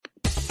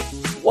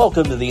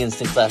Welcome to the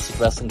Instant Classic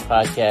Wrestling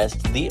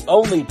Podcast, the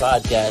only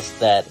podcast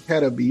that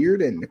had a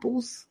beard and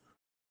nipples.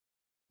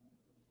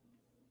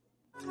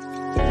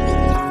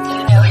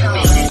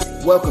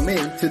 Welcome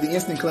in to the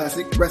Instant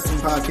Classic Wrestling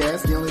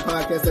Podcast, the only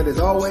podcast that is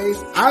always,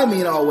 I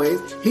mean always,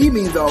 he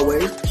means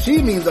always,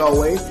 she means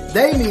always,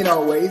 they mean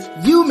always,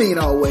 you mean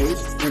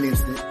always, an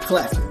instant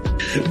classic.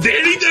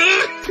 Danny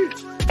Dog!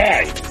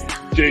 Hi,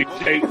 Jake.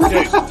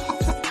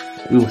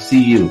 We will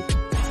see you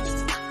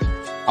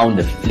on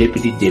the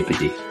flippity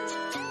dippity.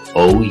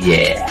 Oh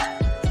yeah.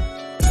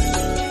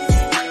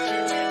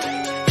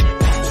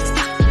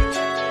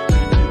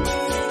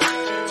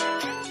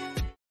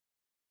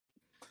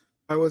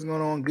 All right, what's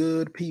going on,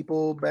 good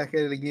people? Back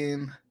at it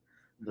again.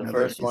 The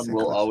first one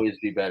will always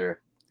be better.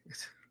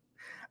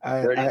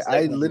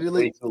 I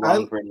literally too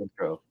long for an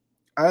intro.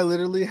 I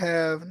literally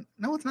have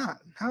no, it's not.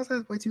 How is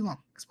that way too long?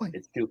 Explain.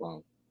 It's too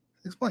long.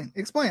 Explain.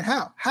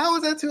 How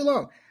is that too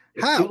long?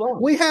 It's too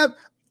long.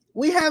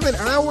 We have an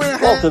hour and a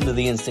half. Welcome to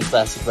the Instant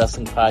Classic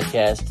Wrestling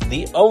Podcast,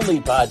 the only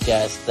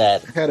podcast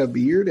that had a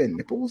beard and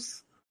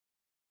nipples.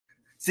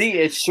 See,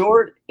 it's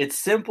short, it's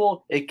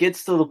simple, it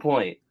gets to the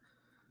point.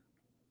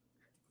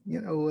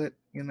 You know what?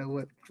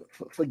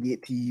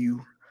 Forget to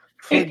you.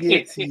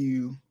 Forget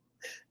you.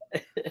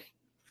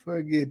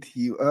 We're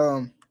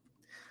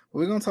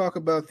gonna talk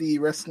about the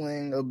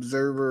Wrestling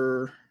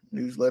Observer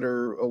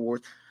Newsletter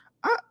Awards.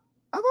 I've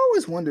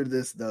always wondered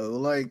this though,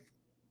 like,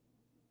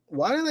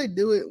 why do they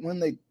do it when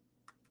they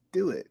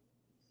do it?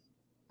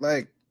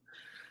 Like,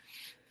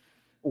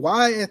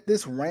 why at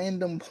this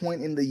random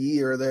point in the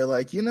year they're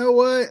like, you know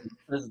what?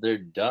 Because they're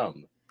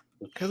dumb.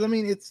 Because I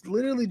mean, it's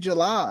literally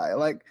July.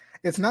 Like,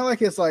 it's not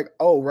like it's like,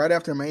 oh, right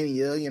after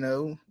Mania, you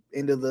know,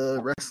 into the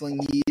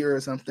wrestling year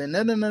or something.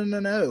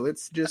 No.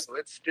 It's just.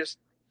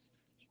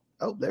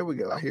 Oh, there we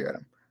go. I hear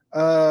him.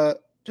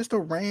 Just a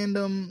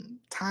random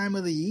time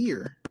of the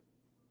year.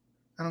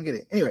 I don't get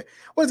it. Anyway,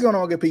 what's going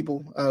on, good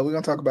people? We're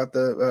going to talk about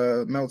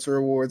the Meltzer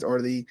Awards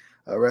or the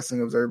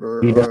Wrestling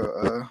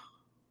Observer.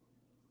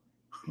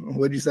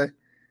 What'd you say?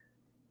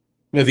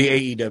 No, the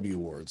AEW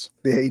Awards.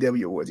 The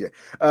AEW Awards, yeah.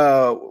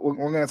 We're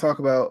going to talk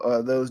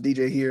about those.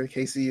 DJ here.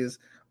 Casey is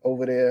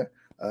over there.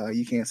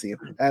 You can't see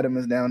him. Adam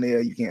is down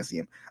there. You can't see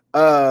him.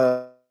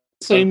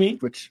 See me?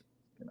 Which,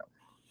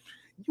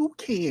 you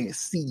can't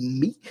see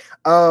me.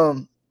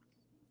 But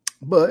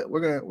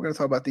we're gonna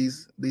talk about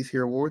these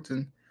here awards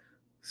and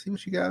see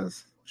what you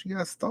guys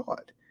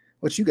thought.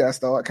 What you guys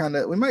thought. Kind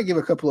of, we might give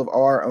a couple of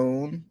our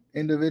own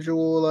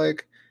individual,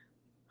 like,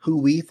 who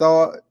we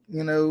thought,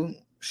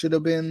 should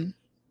have won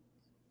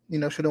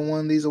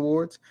these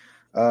awards.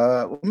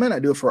 We may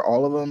not do it for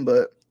all of them,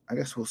 but I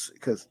guess we'll see,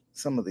 because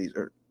some of these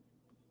are.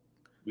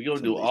 We're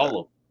gonna do all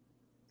of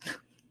them.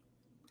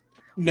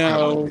 No.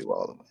 All of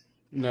them.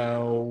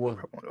 No.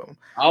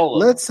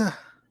 All of them.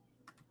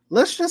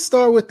 Let's just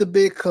start with the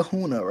big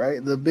kahuna,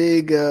 right? The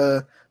big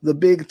tuna,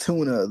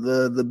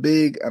 the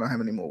big, I don't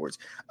have any more words.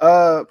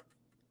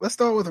 Let's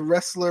start with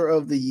Wrestler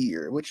of the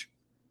Year, which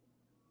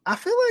I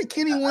feel like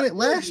Kenny won it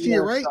last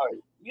year, right?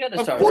 You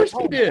gotta start. Of course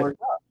he did.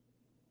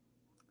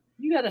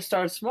 You gotta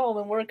start small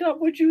and work up.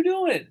 What you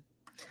doing?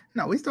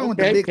 No, we starting with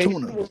the big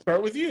tuna. We'll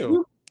start with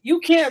you.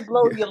 You can't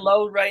blow your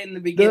load right in the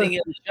beginning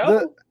of the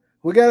show.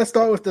 We got to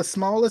start with the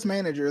smallest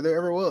manager there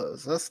ever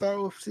was. Let's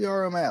start with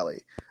Ciara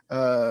O'Malley.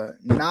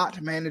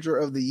 Not manager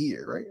of the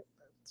year, right?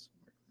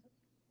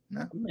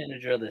 No.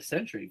 Manager of the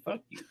century. Fuck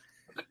you.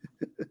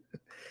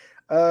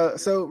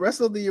 So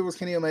Wrestler of the Year was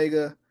Kenny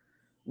Omega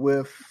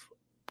with,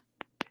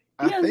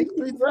 I think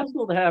he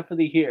wrestled half of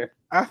the year.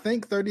 I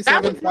think 37.5.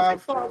 That was what I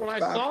thought when I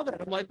saw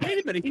that. I'm like,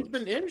 wait a minute, he's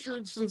been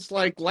injured since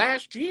like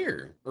last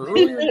year or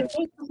earlier.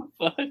 What the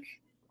fuck?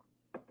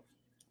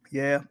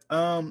 Yeah.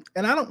 And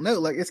I don't know.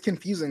 Like, it's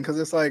confusing because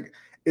it's like,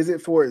 is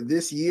it for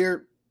this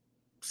year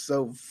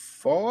so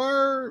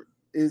far?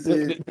 Is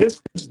it this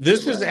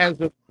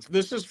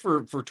is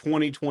for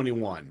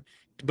 2021.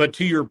 But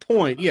to your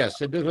point,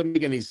 yes, it doesn't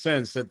make any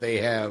sense that they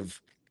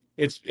have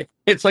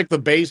it's like the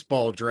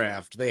baseball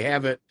draft. They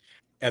have it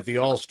at the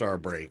All-Star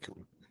break.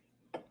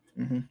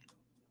 Mm-hmm.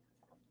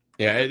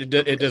 Yeah,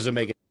 it doesn't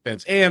make any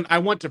sense. And I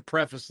want to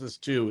preface this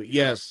too.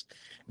 Yes,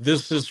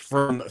 this is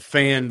from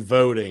fan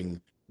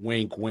voting.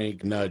 Wink,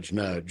 wink, nudge,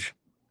 nudge.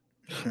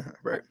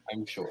 Right.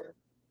 I'm sure.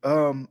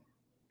 So,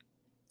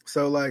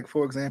 like,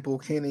 for example,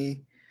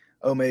 Kenny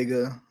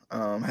Omega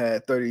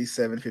had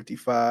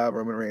 37.55.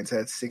 Roman Reigns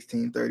had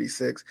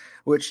 16.36,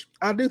 which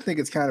I do think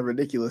it's kind of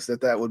ridiculous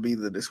that would be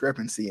the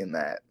discrepancy in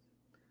that.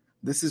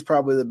 This is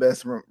probably the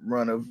best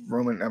run of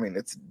Roman. I mean,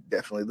 it's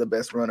definitely the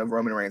best run of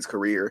Roman Reigns'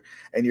 career.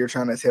 And you're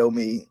trying to tell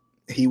me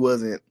he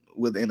wasn't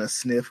within a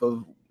sniff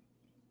of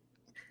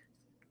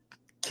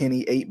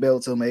Kenny 8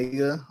 belts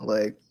Omega?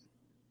 Like,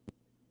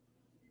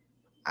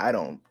 I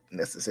don't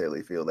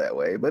necessarily feel that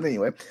way. But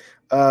anyway,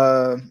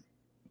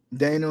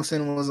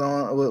 Danielson was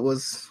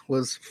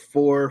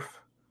fourth.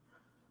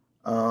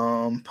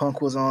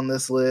 Punk was on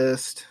this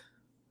list.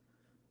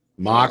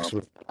 Mox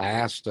was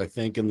last, I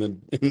think, in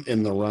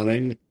the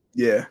running.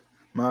 Yeah,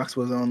 Mox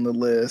was on the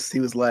list. He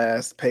was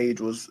last.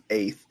 Page was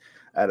eighth.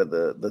 out of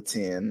the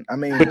 10. I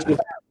mean, Which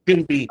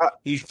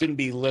he shouldn't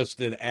be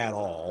listed at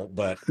all,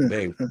 but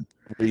they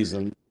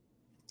reason.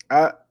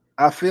 I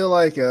feel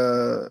like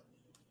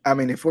I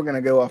mean, if we're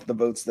gonna go off the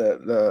votes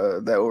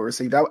that were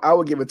received, I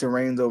would give it to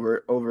Reigns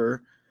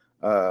over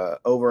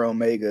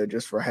Omega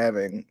just for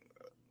having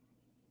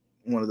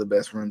one of the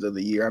best runs of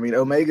the year. I mean,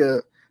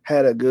 Omega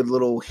had a good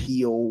little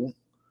heel,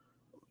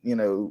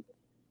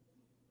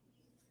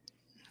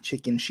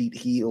 chicken sheet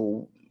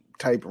heel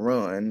type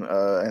run,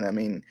 and I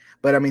mean,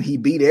 he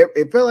beat it.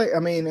 It felt like, I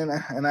mean, and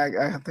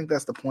I think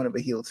that's the point of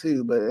a heel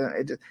too. But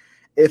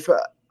if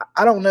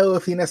I don't know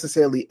if he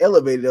necessarily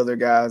elevated other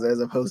guys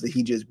as opposed to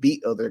he just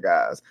beat other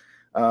guys.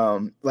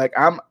 Like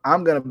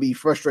I'm gonna be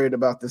frustrated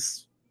about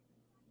this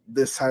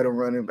title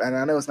run, and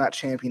I know it's not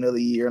champion of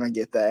the year, and I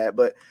get that,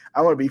 but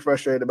I want to be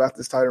frustrated about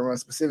this title run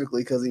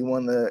specifically because he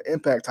won the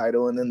Impact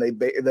title, and then they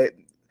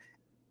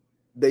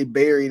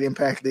buried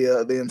Impact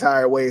the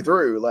entire way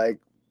through. Like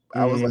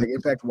I was like,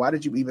 Impact, why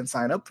did you even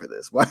sign up for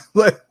this? Why?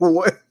 Like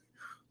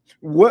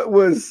what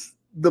was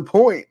the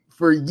point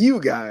for you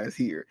guys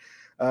here?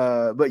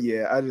 But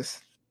yeah, I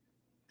just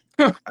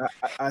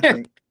I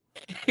think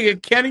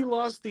Kenny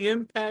lost the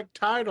Impact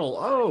title.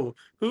 Oh,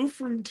 who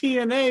from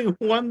TNA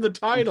won the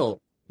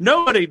title?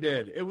 Nobody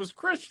did. It was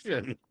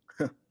Christian.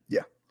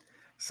 Yeah.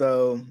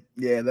 So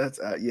yeah, that's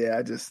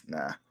I just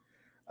nah.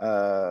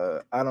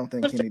 I don't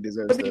think Kenny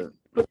deserves to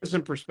put this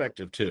in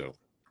perspective too,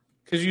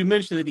 because you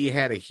mentioned that he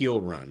had a heel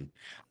run.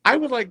 I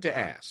would like to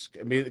ask.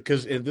 I mean,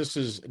 because this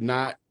is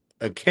not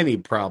a Kenny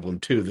problem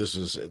too. This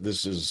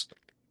is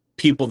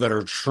people that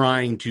are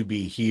trying to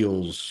be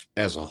heels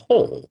as a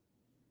whole.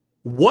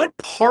 What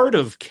part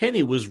of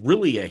Kenny was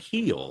really a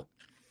heel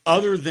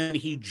other than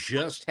he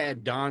just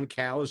had Don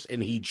Callis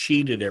and he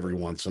cheated every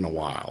once in a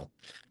while?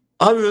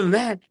 Other than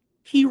that,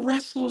 he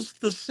wrestles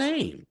the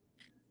same.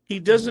 He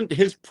doesn't,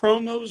 his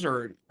promos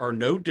are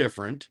no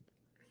different.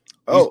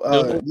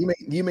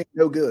 You mean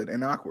no good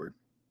and awkward.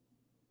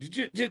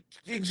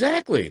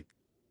 Exactly.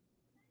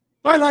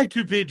 I like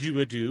to bid you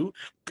adieu,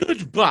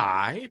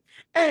 goodbye,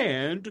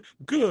 and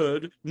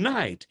good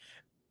night.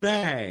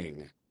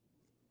 Bang.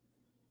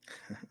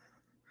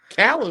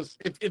 Callis,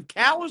 if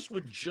Callis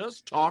would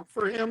just talk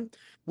for him,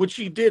 which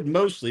he did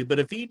mostly, but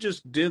if he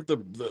just did the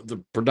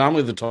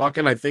predominantly the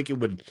talking, I think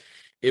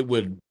it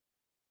would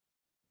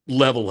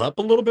level up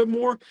a little bit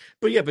more.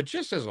 But yeah, but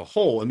just as a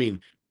whole, I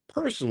mean,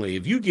 personally,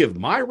 if you give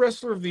my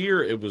wrestler of the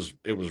year, it was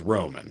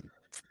Roman.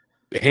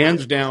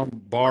 Hands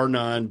down, bar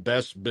none,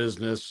 best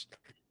business,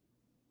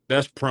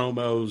 best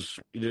promos,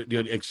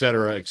 et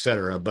cetera, et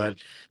cetera. But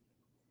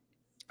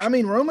I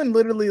mean, Roman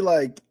literally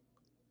like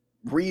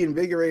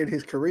reinvigorated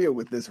his career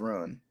with this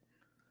run.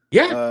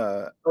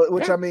 Yeah.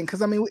 I mean,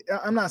 because I mean,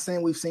 I'm not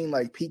saying we've seen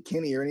like Pete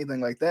Kenny or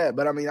anything like that,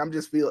 but I mean, I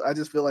just feel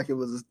like it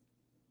was a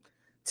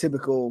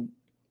typical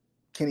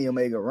Kenny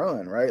Omega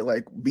run, right?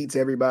 Like beats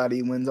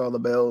everybody, wins all the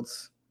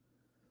belts,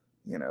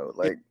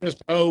 like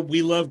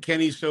we love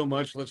Kenny so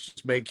much, let's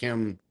just make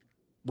him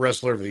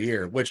wrestler of the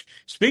year. Which,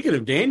 speaking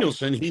of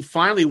Danielson, he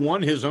finally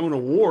won his own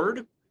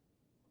award.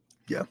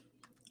 Yeah.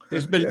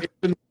 It's been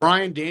the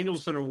Bryan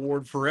Danielson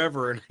Award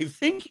forever, and I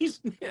think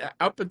he's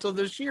up until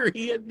this year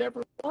he had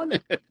never won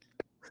it.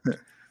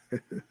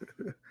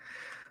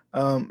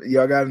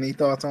 Y'all got any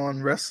thoughts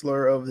on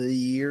wrestler of the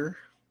year,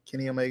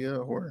 Kenny Omega,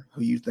 or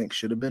who you think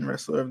should have been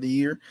wrestler of the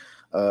year,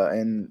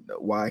 and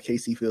why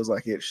Casey feels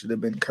like it should have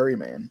been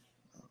Curryman?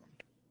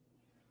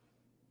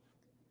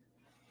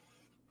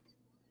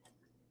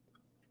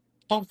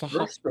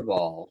 First of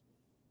all,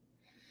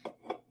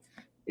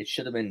 it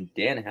should have been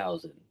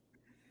Danhausen.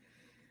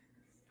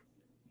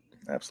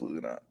 Absolutely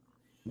not.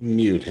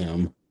 Mute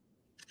him.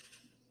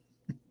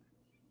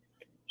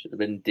 Should have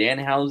been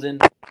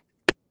Danhausen.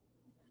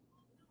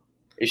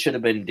 It should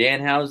have been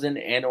Danhausen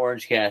and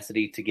Orange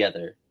Cassidy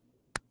together.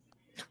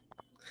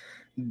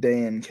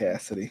 Dan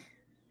Cassidy.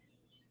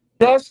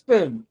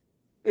 Dustin,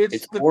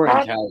 it's the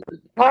Orange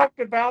talked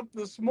about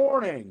this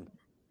morning.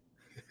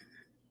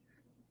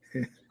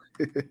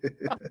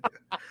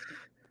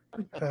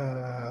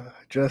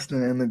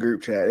 Justin in the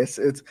group chat.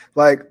 It's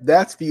like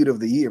that's feud of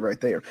the year right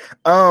there.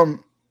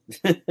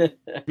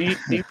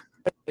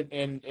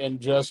 and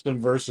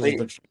Justin versus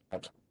the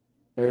chat.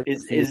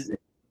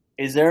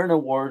 Is there an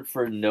award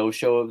for no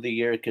show of the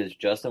year? Because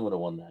Justin would have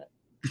won that.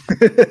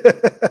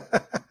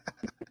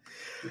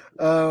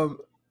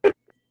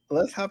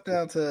 Let's hop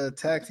down to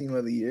tag team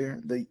of the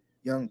year. The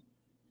Young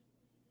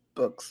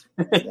Bucks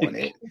won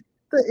it.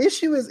 My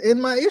issue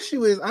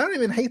is I don't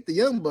even hate the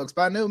Young Bucks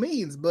by no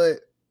means, but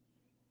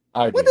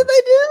what did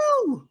they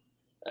do?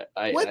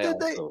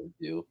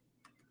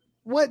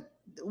 What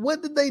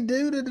did they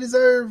do to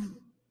deserve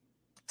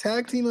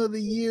tag team of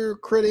the year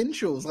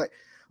credentials? Like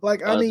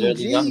I mean,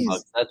 the Young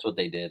Bucks. That's what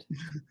they did.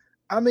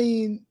 I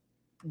mean,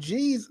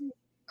 geez,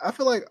 I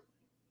feel like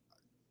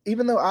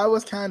even though I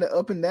was kind of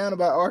up and down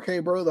about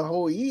RK Bro the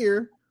whole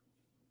year,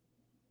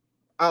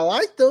 I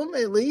liked them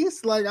at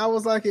least. Like I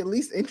was like at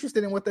least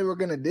interested in what they were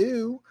gonna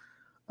do.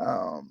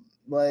 I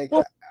would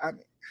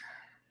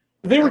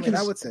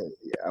say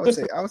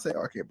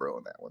RK Bro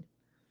on that one.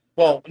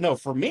 Well, no,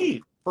 for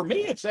me,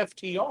 it's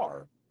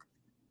FTR.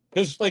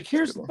 Because, like,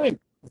 here's the thing: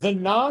 the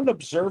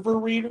non-observer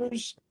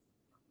readers,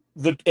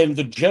 the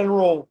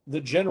general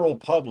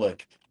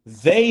public,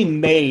 they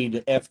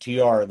made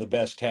FTR the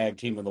best tag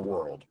team in the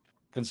world,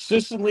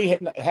 consistently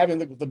having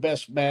the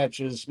best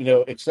matches,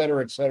 et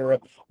cetera, et cetera.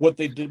 What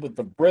they did with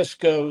the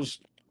Briscoes,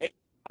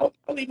 I'll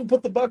even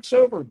put the Bucks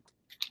over.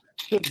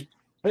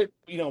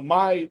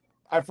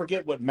 I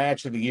forget what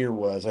match of the year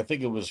was. I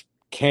think it was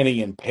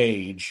Kenny and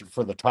Page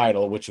for the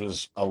title, which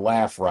was a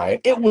laugh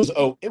riot. It was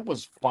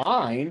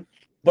fine,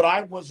 but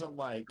I wasn't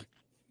like,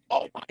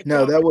 oh my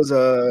No, god. that was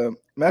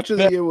match of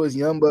the year was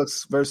Young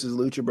Bucks versus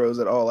Lucha Bros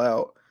at All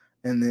Out,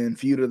 and then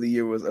feud of the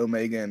year was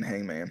Omega and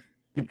Hangman.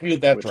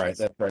 That's right.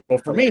 Well,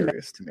 for me,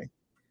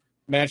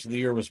 match of the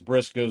year was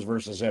Briscoes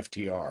versus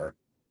FTR,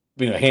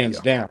 hands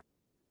down.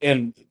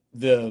 And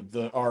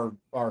our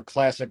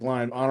classic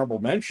line honorable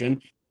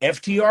mention,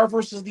 FTR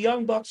versus the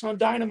Young Bucks on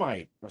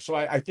Dynamite. So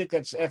I think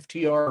that's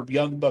FTR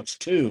Young Bucks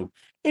 2.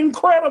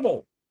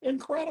 Incredible.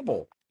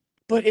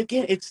 But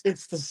again, it's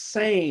the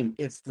same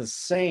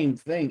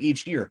thing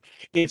each year.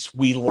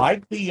 We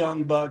like the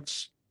Young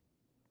Bucks.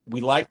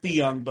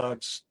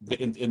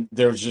 And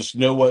there's just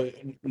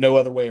no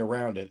other way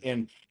around it.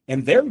 And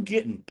they're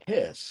getting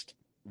pissed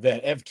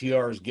that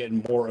FTR is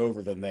getting more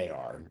over than they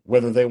are,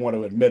 whether they want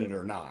to admit it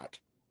or not.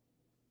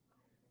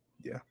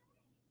 Yeah.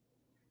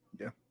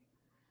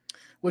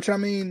 Which, I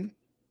mean,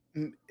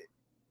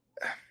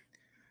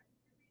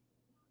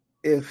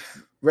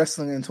 if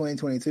wrestling in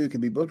 2022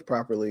 could be booked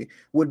properly,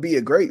 would be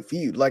a great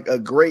feud.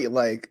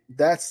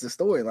 That's the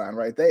storyline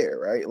right there,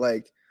 right?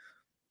 Like,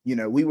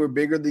 we were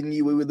bigger than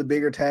you. We were the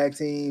bigger tag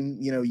team.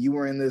 You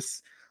were in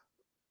this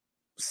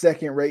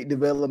second-rate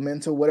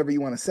developmental, whatever you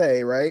want to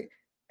say, right?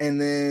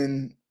 And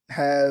then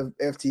have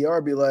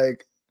FTR be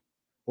like,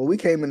 well, we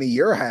came into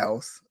your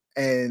house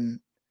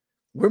and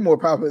we're more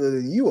popular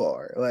than you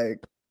are.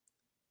 Like,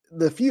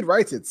 the feud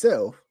writes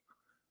itself.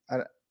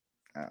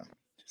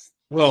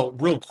 Well,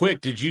 real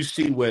quick, did you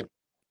see what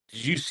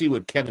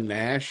Kevin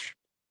Nash,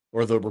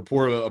 or the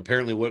report of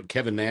apparently what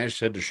Kevin Nash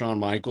said to Shawn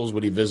Michaels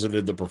when he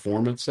visited the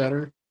Performance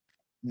Center?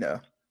 No.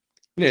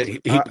 Yeah,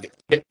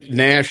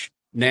 Nash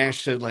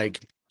said,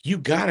 like, you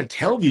got to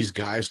tell these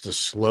guys to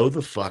slow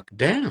the fuck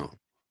down.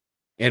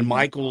 And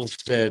Michaels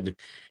said,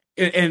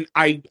 and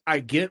I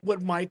get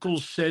what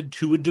Michaels said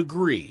to a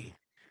degree,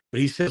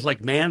 but he says,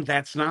 like, man,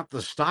 that's not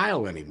the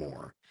style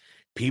anymore.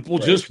 People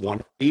just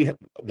want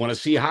to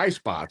see high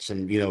spots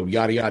and,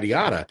 yada, yada,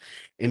 yada.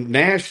 And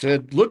Nash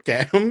looked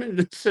at him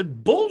and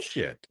said,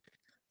 bullshit.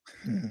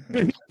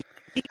 And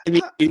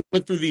he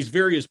went through these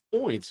various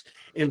points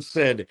and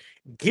said,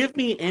 give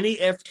me any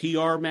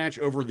FTR match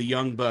over the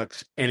Young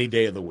Bucks any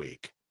day of the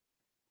week.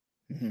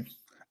 Mm-hmm.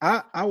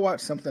 I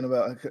watched something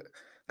about,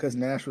 because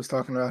Nash was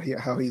talking about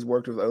how he's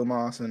worked with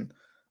Omos and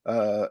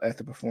at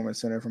the Performance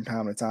Center from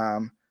time to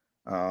time.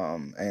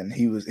 And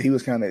he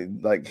was kind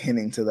of like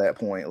hinting to that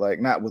point,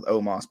 like not with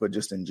Omos, but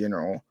just in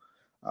general.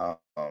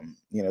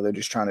 They're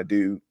just trying to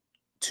do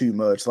too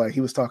much. Like,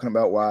 he was talking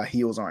about why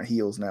heels aren't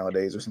heels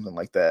nowadays or something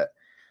like that.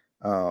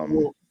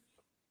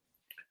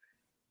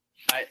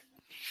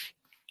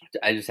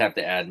 I just have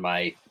to add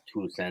my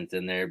 2 cents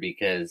in there,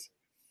 because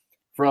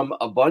from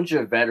a bunch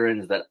of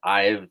veterans that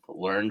I've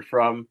learned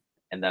from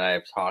and that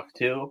I've talked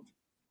to,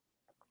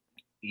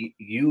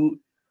 you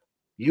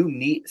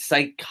need,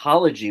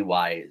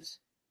 psychology-wise,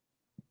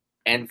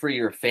 and for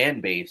your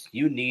fan base,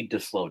 you need to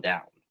slow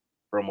down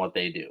from what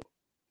they do.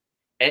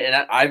 And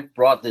I've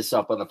brought this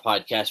up on the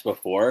podcast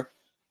before,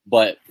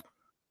 but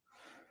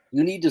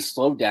you need to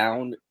slow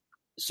down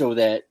so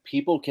that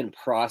people can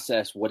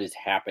process what is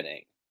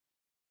happening,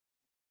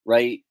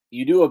 right?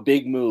 You do a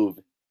big move,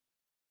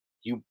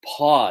 you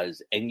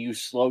pause and you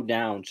slow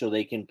down so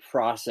they can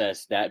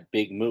process that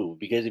big move.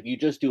 Because if you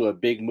just do a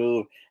big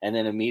move and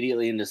then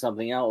immediately into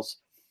something else,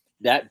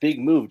 that big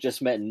move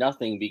just meant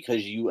nothing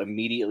because you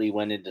immediately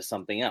went into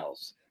something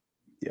else.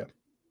 Yeah.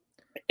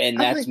 And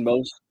that's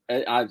most,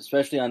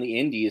 especially on the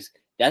indies,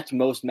 that's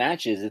most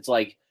matches. It's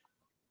like,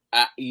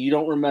 you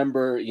don't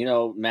remember,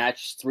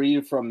 match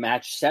 3 from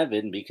match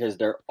 7 because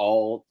they're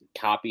all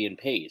copy and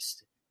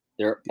paste.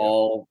 They're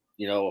all,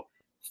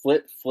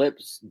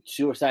 flips,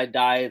 suicide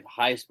dive,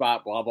 high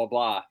spot, blah, blah,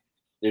 blah.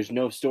 There's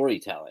no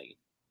storytelling.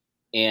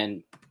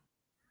 And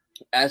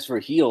as for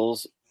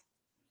heels,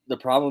 the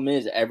problem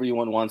is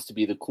everyone wants to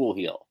be the cool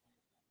heel.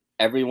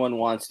 Everyone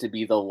wants to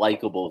be the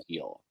likable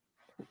heel,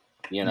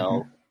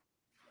 Mm-hmm.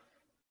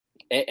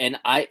 And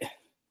I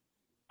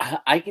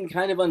can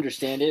kind of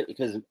understand it,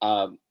 because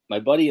my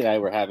buddy and I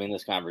were having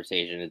this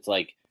conversation. It's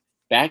like,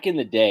 back in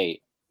the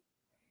day,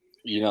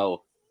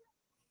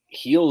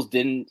 heels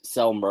didn't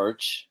sell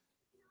merch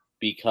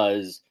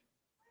because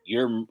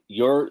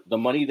the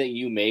money that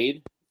you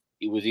made,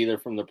 it was either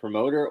from the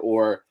promoter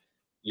or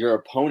your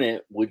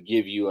opponent would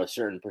give you a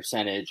certain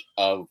percentage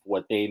of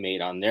what they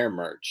made on their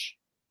merch,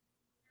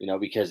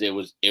 because it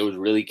was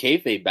really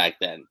kayfabe back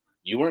then.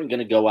 You weren't going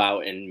to go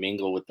out and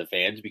mingle with the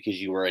fans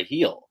because you were a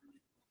heel.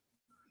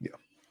 Yeah.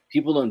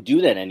 People don't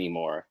do that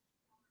anymore.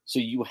 So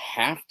you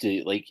have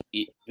to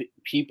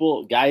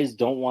guys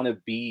don't want to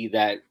be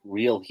that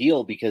real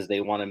heel because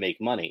they want to make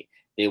money.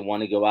 They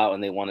want to go out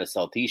and they want to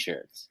sell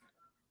T-shirts,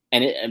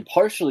 and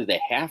partially they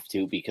have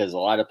to because a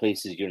lot of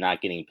places you're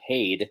not getting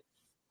paid,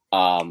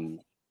 and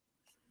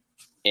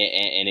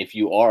if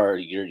you are,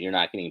 you're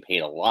not getting paid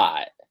a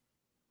lot.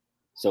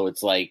 So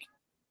it's like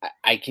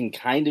I can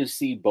kind of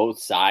see both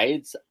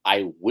sides.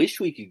 I wish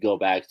we could go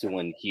back to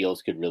when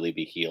heels could really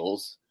be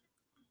heels,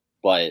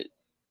 but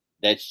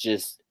that's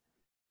just.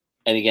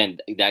 And again,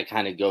 that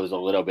kind of goes a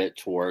little bit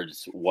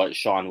towards what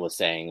Sean was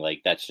saying.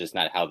 Like, that's just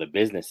not how the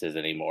business is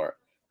anymore.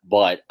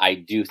 But I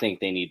do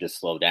think they need to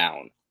slow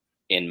down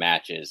in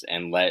matches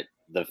and let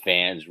the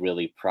fans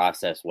really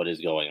process what is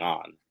going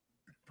on.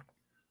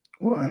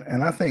 Well,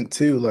 and I think,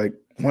 too, like,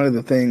 one of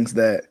the things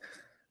that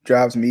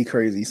drives me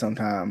crazy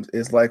sometimes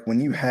is, like,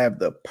 when you have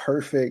the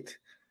perfect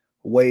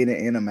way to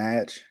end a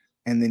match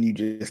and then you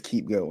just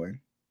keep going.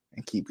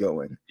 And keep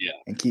going,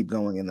 and keep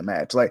going in the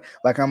match. Like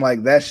I'm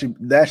like that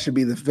should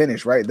be the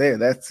finish right there.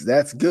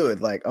 That's good.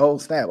 Like, oh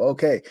snap,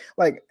 okay.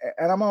 Like,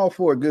 and I'm all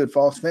for a good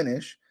false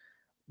finish,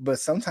 but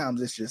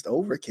sometimes it's just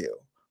overkill,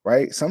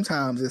 right?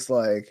 Sometimes it's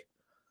like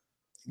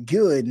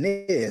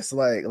goodness,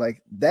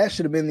 like that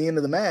should have been the end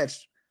of the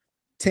match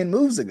 10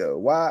 moves ago.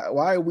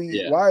 Why are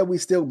we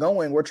still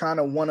going? We're trying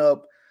to one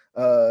up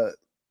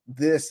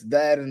this,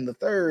 that, and the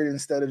third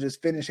instead of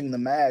just finishing the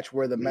match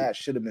where the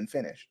match should have been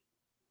finished.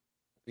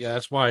 Yeah,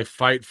 that's why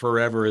 "Fight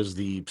Forever" is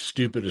the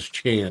stupidest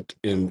chant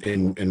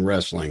in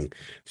wrestling.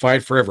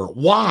 Fight forever.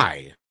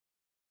 Why?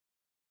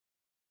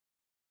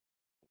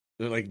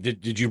 Like,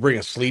 did you bring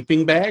a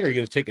sleeping bag? Are you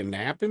going to take a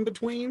nap in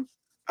between?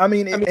 I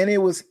mean, and it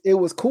was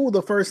cool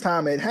the first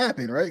time it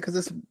happened, right? Because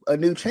it's a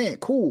new chant,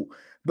 cool.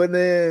 But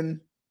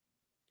then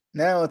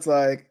now it's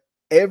like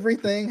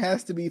everything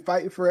has to be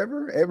 "Fight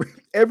Forever."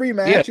 Every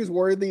match is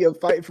worthy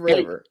of "Fight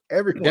Forever."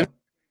 Everyone.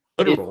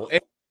 Literal.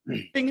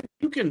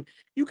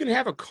 You can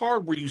have a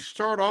card where you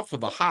start off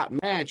with a hot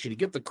match and you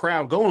get the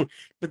crowd going,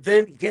 but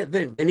then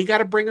you got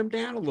to bring them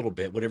down a little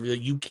bit. Whatever,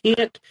 you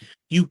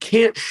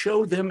can't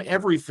show them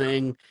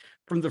everything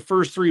from the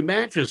first three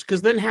matches,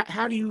 because then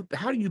how do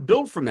you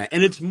build from that?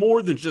 And it's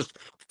more than just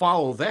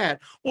follow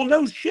that. Well,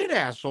 no shit,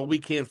 asshole, we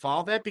can't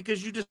follow that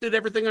because you just did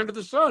everything under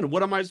the sun.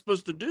 What am I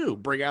supposed to do?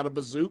 Bring out a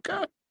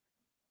bazooka?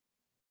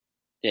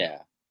 Yeah,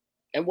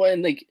 and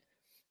when like.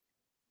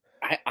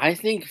 I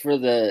think for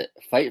the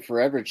 "Fight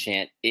Forever"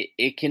 chant,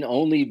 it can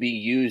only be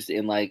used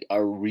in like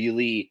a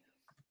really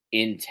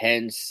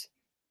intense,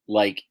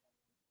 like,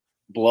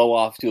 blow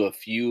off to a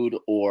feud,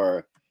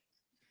 or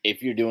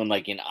if you're doing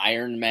like an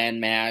Iron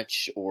Man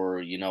match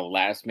or,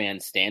 last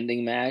man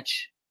standing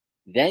match,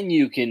 then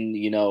you can,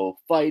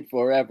 fight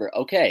forever.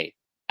 Okay,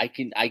 I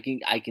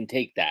can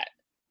take that.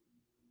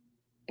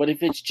 But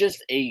if it's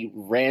just a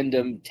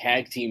random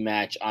tag team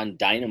match on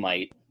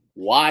Dynamite,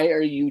 why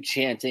are you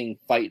chanting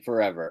 "Fight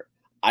Forever"?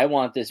 I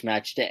want this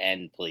match to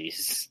end,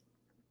 please.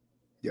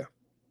 Yeah.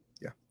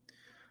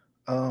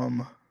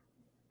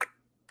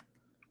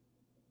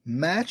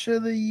 Match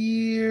of the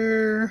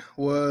year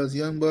was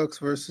Young Bucks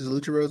versus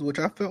Lucha Bros, which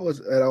I felt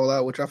was at All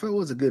Out, which I felt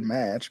was a good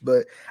match.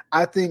 But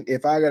I think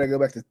if I got to go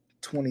back to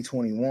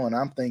 2021,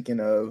 I'm thinking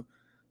of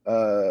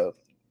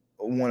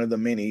one of the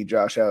many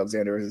Josh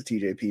Alexander versus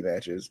TJP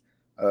matches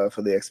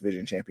for the X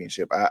Division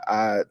Championship.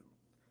 I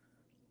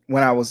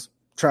when I was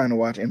trying to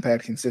watch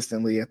Impact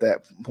consistently at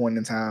that point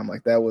in time,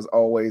 like, that was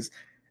always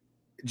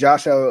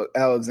Josh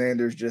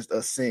Alexander's just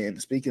a sin.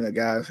 Speaking of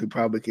guys who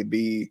probably could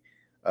be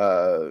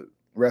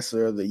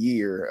wrestler of the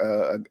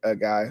year, a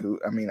guy who,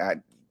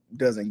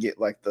 doesn't get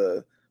like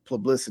the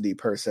publicity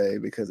per se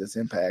because it's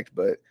Impact,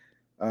 but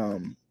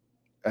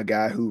a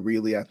guy who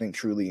really, I think,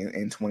 truly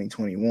in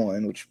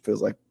 2021, which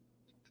feels like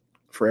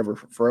forever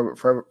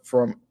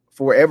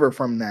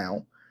from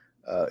now,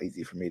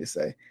 easy for me to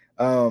say,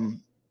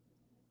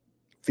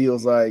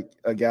 feels like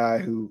a guy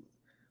who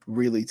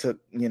really took,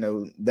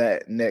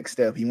 that next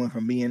step. He went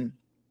from being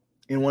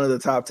in one of the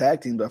top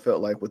tag teams, I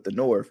felt like, with the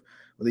North,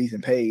 with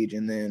Ethan Page,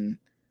 and then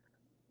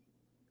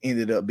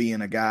ended up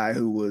being a guy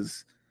who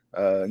was,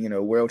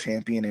 world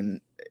champion,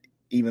 and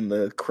even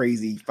the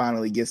crazy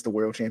finally gets the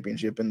world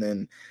championship, and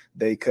then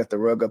they cut the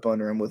rug up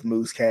under him with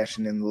Moose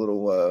cashing in the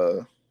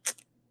little,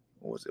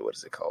 what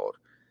is it called?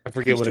 I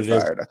forget what it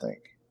Fired, is. I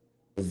think.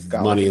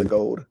 Gauntlet for the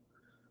Gold.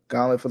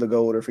 Gauntlet for the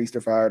Gold, or Feast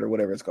or Fired, or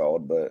whatever it's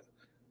called, but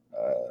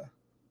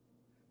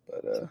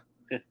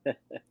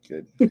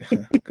good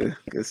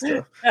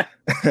stuff.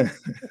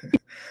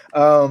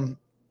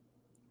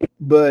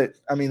 But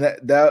I mean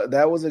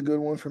that was a good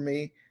one for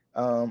me.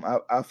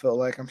 I felt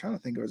like, I'm trying to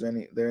think if there's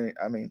any there.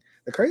 I mean,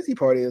 the crazy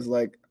part is,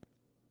 like,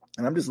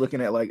 and I'm just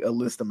looking at like a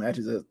list of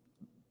matches that,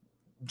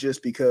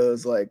 just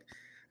because, like,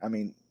 I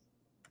mean,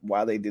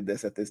 why they did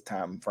this at this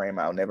time frame,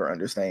 I'll never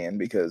understand,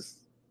 because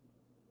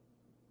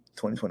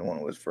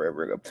 2021 was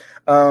forever ago.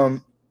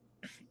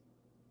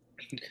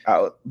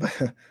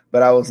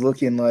 But I was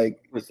looking,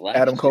 like,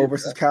 Adam Cole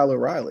versus Kyle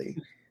O'Reilly.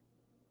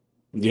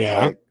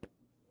 Yeah. Like,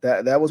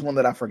 that was one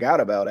that I forgot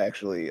about,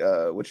 actually,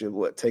 which is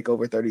what,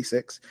 TakeOver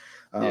 36.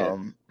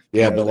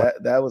 Yeah, you know,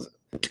 but that was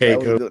a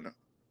good one.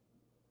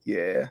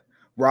 Yeah.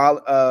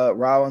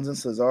 Rollins and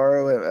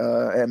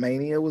Cesaro at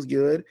Mania was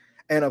good.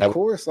 And of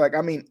course, like,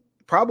 I mean,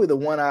 probably the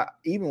one I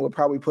even would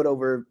probably put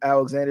over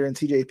Alexander and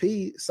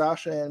TJP,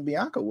 Sasha and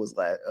Bianca was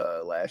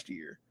last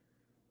year.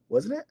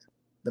 Wasn't it?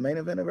 The main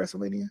event of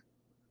WrestleMania?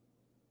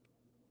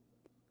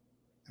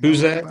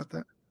 Who's that? About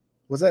that?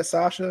 Was that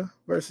Sasha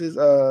versus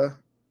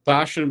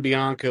Sasha and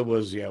Bianca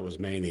was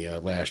Mania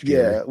last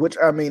year. Yeah, which,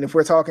 I mean, if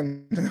we're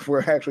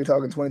actually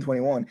talking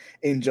 2021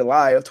 in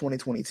July of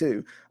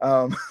 2022,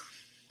 I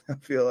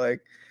feel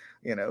like,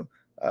 you know,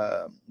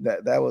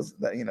 that was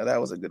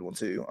a good one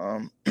too.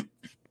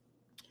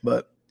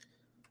 But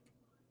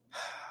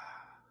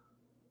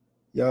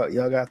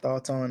y'all got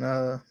thoughts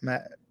on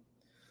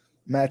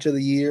match of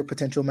the year,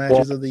 potential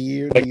matches of the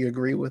year? Do you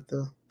agree with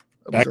the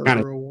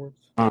Observer Awards?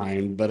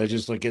 Fine, but I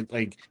just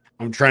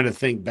I'm trying to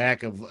think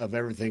back of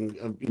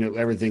everything,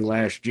 everything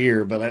last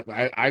year. But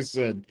I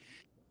said,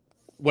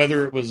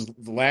 whether it was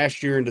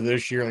last year into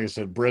this year, like I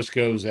said,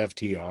 Briscoe's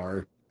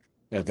FTR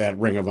at that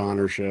Ring of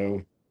Honor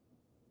show.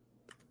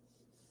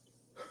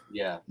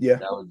 Yeah,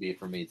 that would be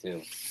for me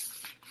too.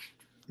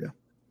 Yeah.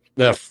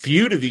 The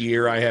feud of the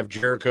year, I have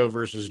Jericho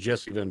versus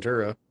Jesse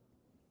Ventura.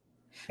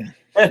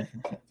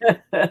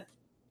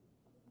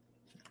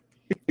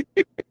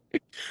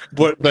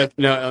 But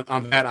no,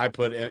 on that I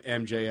put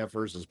MJF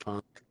versus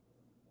Punk.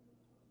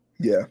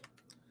 Yeah.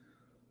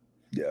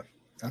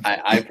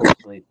 I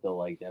personally still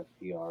like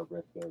FTR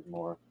Briscoes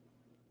more.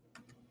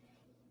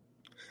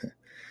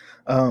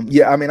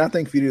 Yeah, I mean, I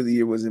think feud of the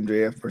year was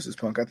MJF versus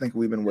Punk. I think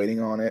we've been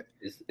waiting on it.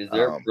 Is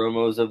there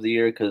promos of the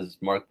year? Because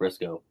Mark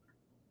Briscoe,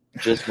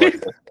 just Mark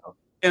Briscoe.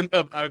 And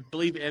I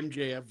believe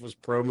MJF was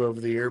promo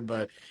of the year,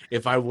 but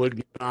if I would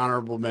give an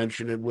honorable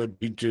mention, it would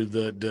be to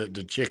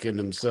the chicken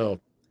himself.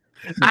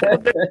 I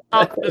don't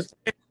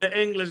understand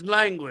the English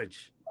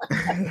language.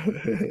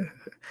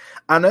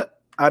 I know.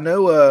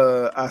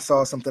 I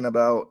saw something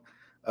about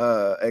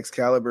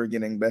Excalibur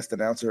getting Best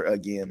Announcer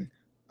again.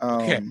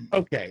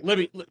 Okay. Let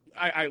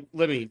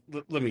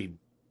me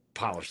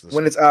polish this.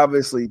 When it's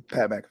obviously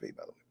Pat McAfee,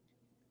 by the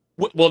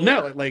way. Well,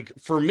 no, like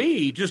for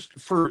me, just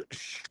for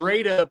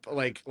straight up,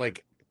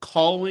 like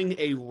calling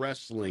a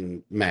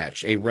wrestling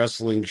match, a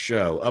wrestling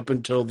show, up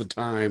until the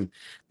time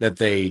that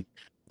they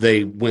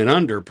went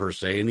under per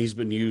se, and he's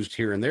been used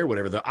here and there,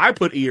 whatever. I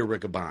put Io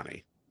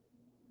Riccaboni.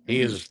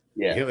 He is,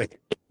 the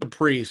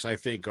Priest, I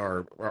think,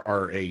 are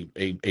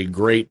a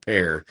great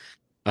pair.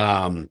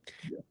 The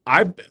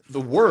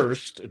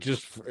worst,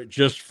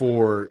 just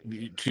for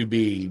to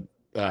be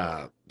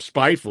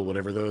spiteful,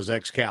 whatever, those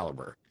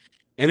Excalibur.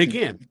 And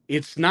again,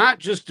 it's not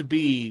just to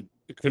be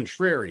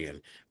contrarian.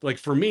 Like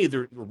for me,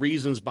 the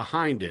reasons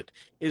behind it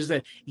is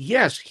that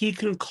yes, he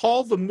can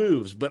call the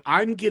moves, but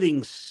I'm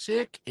getting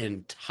sick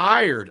and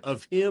tired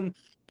of him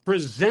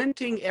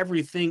presenting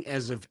everything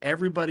as if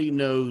everybody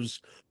knows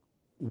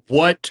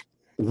what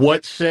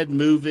said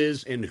move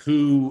is and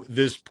who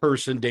this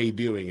person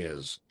debuting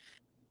is.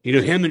 You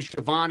know, him and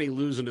Shivani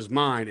losing his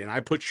mind, and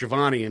I put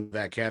Shivani into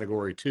that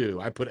category too.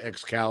 I put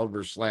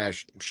Excalibur /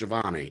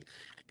 Shivani.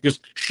 Because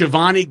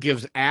Shivani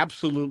gives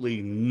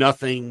absolutely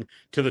nothing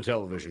to the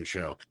television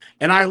show.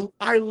 And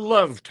I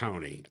love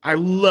Tony. I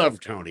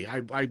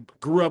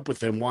grew up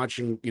with him,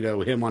 watching,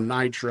 him on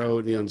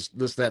Nitro,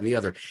 this, that, and the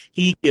other.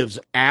 He gives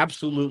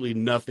absolutely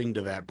nothing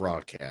to that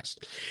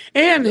broadcast.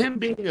 And him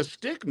being a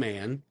stick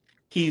man,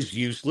 he's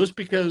useless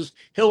because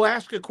he'll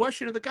ask a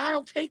question and the guy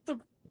will take the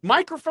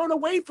microphone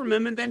away from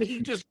him and then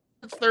he just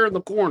sits there in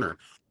the corner.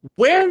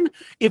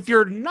 If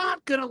you're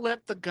not going to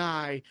let the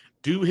guy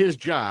do his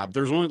job,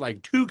 there's only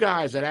like two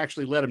guys that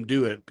actually let him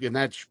do it, and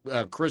that's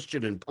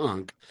Christian and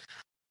Punk,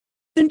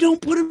 then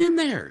don't put him in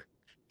there.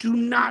 Do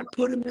not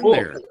put him in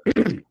there.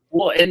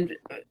 Well, and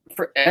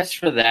as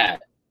for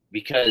that,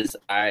 because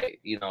I've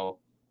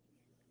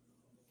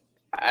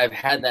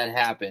had that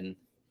happen,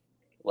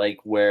 like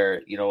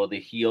where, the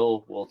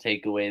heel will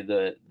take away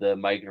the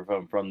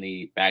microphone from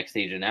the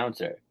backstage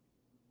announcer.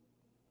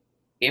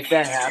 If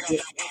that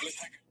happens...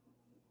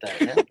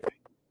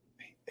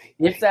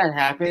 If that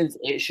happens,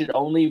 it should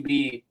only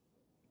be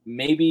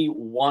maybe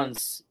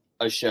once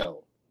a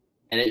show,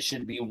 and it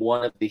should be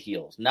one of the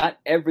heels, not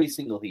every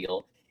single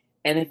heel.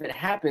 And if it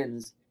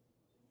happens,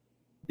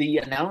 the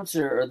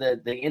announcer or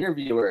the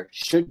interviewer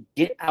should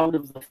get out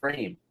of the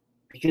frame,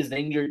 because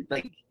then you're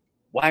like,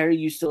 why are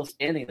you still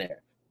standing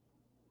there?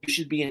 You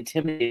should be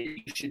intimidated.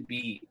 You should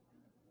be,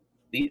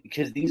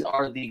 because these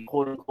are the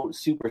quote unquote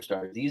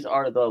superstars. These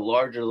are the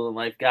larger than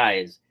life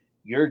guys.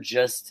 You're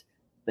just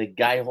the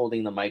guy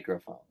holding the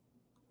microphone.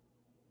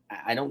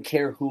 I don't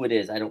care who it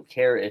is. I don't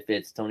care if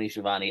it's Tony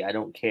Schiavone. I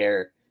don't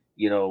care.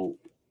 Your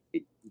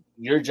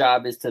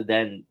job is to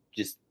then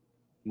just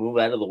move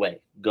out of the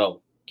way.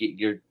 Go.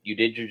 You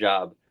did your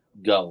job.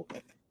 Go.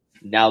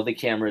 Now the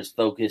camera is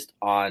focused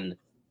on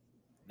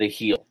the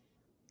heel.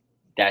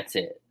 That's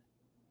it.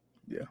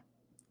 Yeah.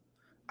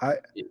 I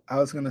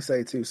was gonna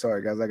say too.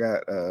 Sorry guys, I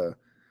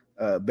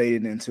got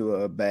baited into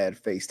a bad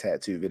face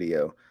tattoo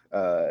video.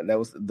 That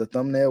was the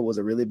thumbnail was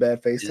a really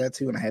bad face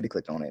tattoo, and I had to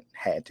click on it.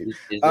 Had to.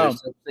 Is there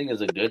such thing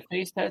as a good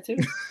face tattoo?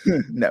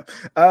 No.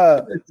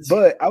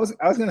 But I was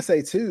gonna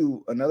say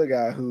too, another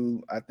guy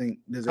who I think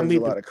deserves a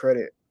lot of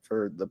credit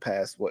for the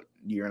past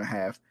year and a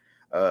half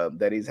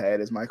that he's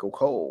had is Michael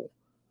Cole.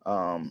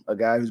 A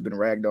guy who's been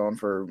ragged on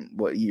for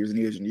years and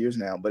years and years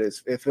now, but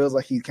it feels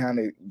like he kind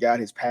of got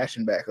his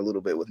passion back a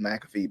little bit with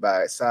McAfee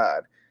by his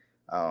side.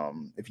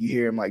 If you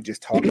hear him like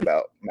just talk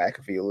about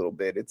McAfee a little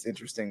bit, it's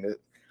interesting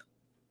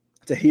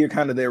to hear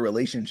kind of their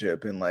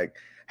relationship and like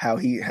how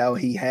he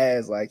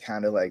has like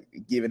kind of like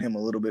given him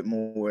a little bit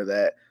more of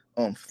that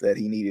oomph that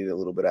he needed a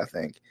little bit. I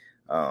think.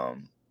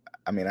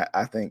 I mean,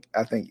 I think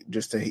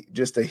just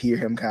to hear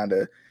him kind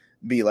of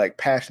be like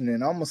passionate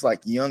and almost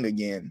like young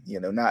again,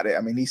 not, I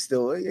mean, he's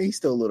still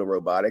a little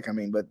robotic. I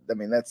mean, but I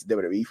mean, that's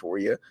WWE for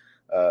you.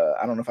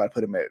 I don't know if I'd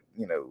put him at,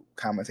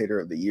 commentator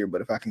of the year,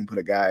 but if I can put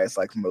a guy as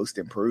like most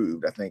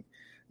improved, I think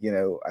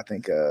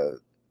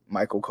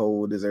Michael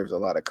Cole deserves a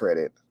lot of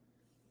credit.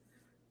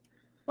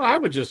 Well, I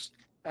would just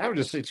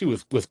say too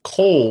with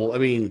Cole, I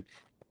mean,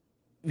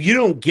 you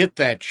don't get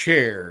that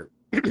chair.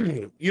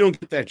 You don't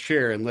get that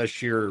chair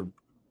unless you're,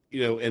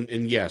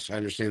 and yes, I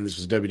understand this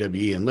is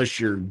WWE, unless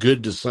you're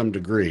good to some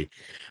degree.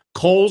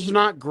 Cole's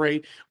not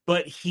great,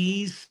 but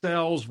he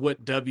sells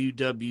what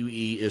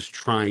WWE is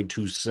trying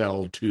to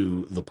sell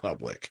to the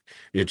public,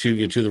 to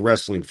the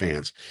wrestling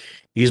fans.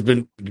 He's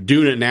been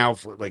doing it now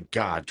for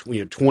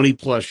 20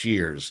 plus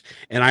years.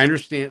 And I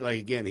understand, like,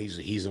 again,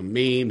 he's a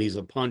meme, he's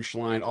a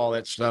punchline, all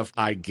that stuff.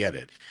 I get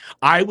it.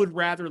 I would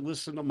rather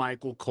listen to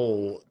Michael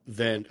Cole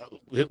than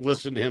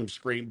listen to him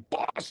scream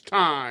 "boss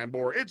time"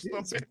 or "it's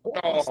the big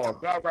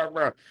dog." Blah, blah,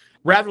 blah.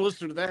 Rather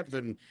listen to that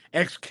than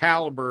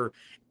Excalibur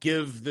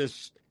give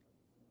this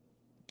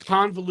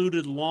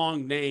convoluted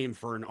long name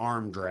for an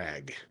arm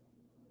drag.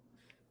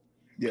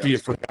 Yeah.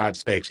 For God's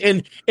sakes.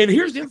 And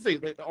here's the other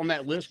thing on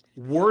that list.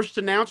 Worst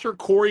announcer,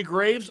 Corey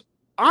Graves.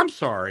 I'm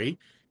sorry.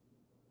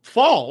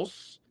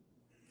 False.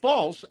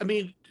 I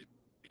mean,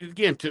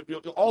 again,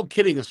 all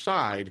kidding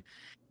aside,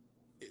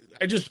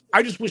 I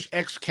just wish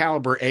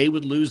Excalibur, A,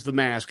 would lose the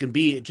mask, and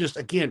B, just,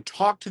 again,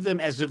 talk to them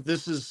as if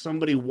this is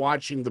somebody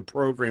watching the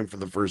program for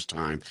the first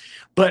time.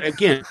 But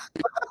again...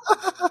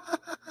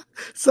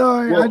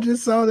 Sorry, I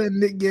just saw that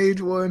Nick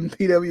Gage won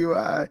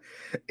PWI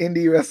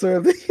Indie Wrestler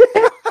of the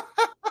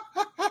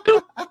Year.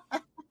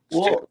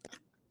 Well,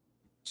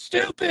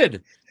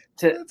 stupid.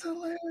 That's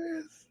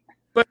hilarious.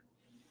 But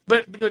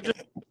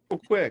just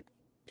real quick,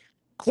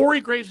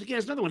 Corey Graves again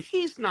is another one.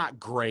 He's not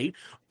great,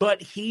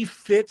 but he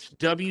fits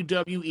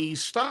WWE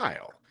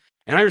style.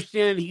 And I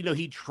understand,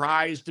 he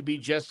tries to be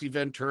Jesse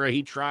Ventura,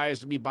 he tries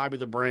to be Bobby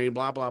the Brain,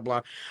 blah blah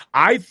blah.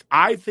 I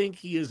think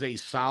he is a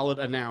solid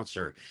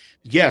announcer.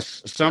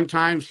 Yes,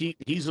 sometimes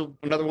he's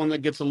another one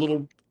that gets a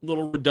little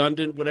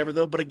redundant, whatever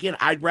though. But again,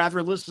 I'd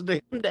rather listen to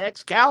him to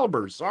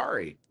Excalibur.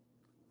 Sorry.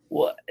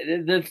 Well,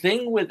 the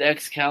thing with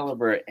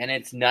Excalibur, and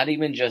it's not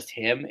even just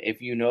him,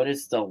 if you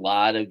noticed a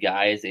lot of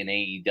guys in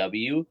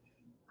AEW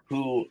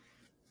who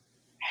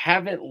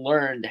haven't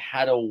learned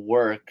how to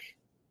work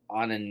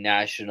on a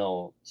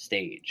national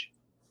stage.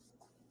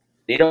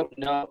 They don't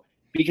know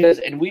because,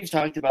 and we've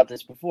talked about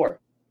this before,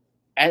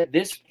 at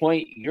this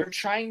point, you're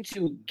trying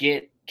to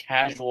get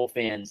casual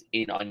fans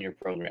in on your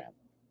program.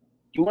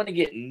 You want to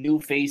get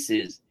new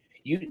faces.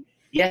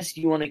 Yes,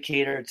 you want to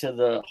cater to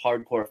the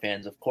hardcore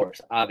fans, of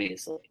course,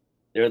 obviously.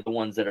 They're the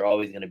ones that are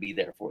always going to be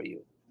there for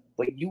you.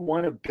 But you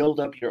want to build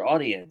up your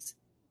audience.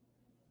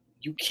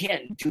 You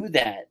can't do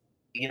that,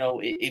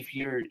 if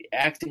you're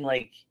acting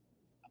like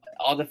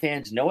all the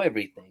fans know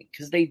everything,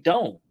 because they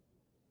don't.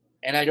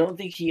 And I don't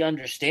think he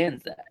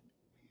understands that.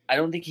 I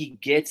don't think he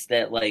gets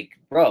that, like,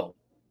 bro,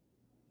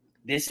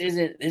 this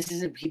isn't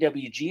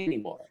PWG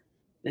anymore.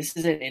 This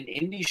isn't an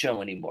indie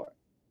show anymore.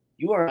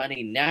 You are on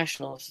a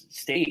national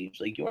stage.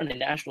 Like, you're on a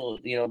national,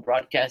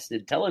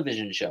 broadcasted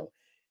television show.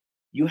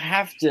 You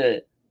have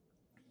to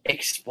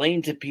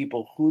explain to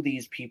people who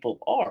these people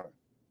are.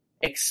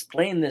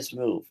 Explain this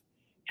move.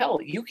 Hell,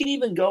 you can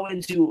even go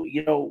into,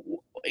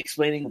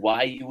 explaining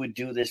why you would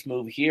do this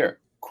move here.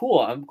 Cool,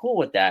 I'm cool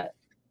with that.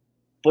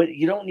 But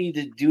you don't need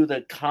to do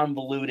the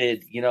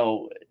convoluted,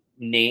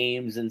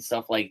 names and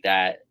stuff like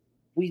that.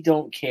 We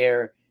don't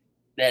care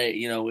that,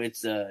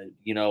 it's a,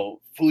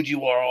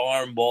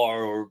 Fujiwara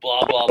armbar or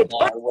blah, blah,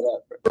 blah, or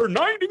whatever. Or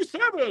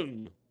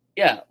 97.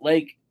 Yeah,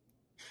 like,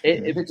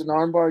 if it's an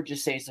armbar,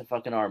 just say it's a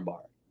fucking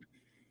armbar.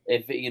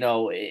 If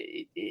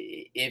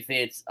if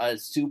it's a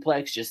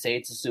suplex, just say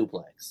it's a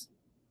suplex.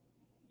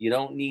 You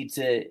don't need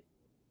to.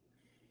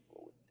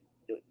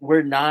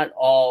 We're not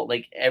all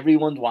like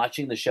everyone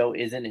watching the show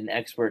isn't an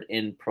expert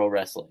in pro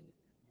wrestling.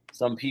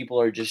 Some people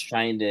are just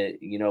trying to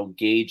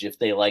gauge if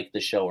they like the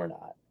show or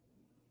not.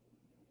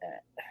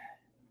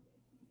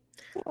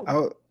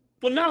 Well,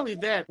 not only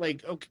that,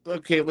 like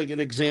okay, like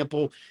an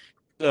example,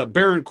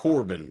 Baron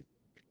Corbin.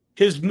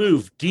 His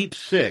move, Deep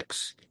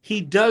Six, he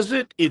does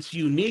it. It's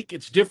unique.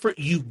 It's different.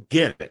 You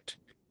get it.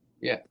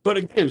 Yeah. But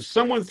again,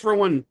 someone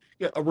throwing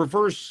a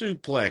reverse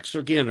suplex,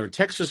 again, or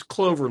Texas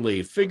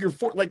Cloverleaf, figure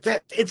four, like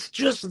that. It's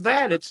just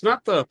that. It's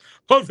not the.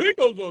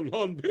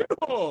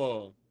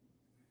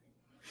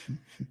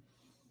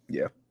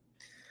 Yeah.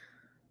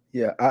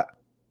 Yeah.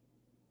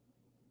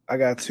 I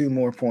got two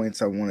more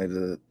points I wanted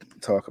to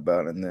talk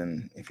about, and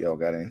then if y'all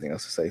got anything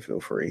else to say, feel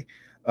free.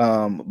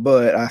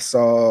 But I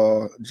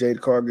saw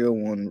Jade Cargill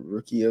won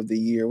Rookie of the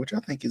Year, which I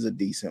think is a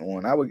decent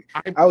one. I would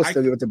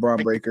still give it to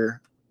Braun Breaker.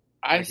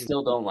 I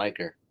still don't like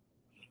her.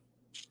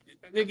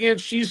 Again,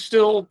 she's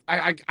still,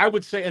 I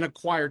would say, an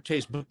acquired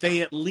taste, but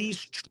they at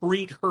least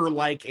treat her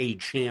like a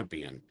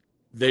champion.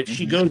 That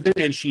she goes in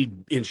and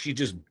she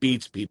just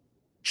beats people.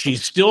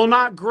 She's still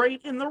not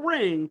great in the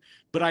ring,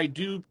 but I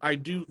do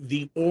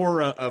the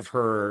aura of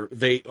her.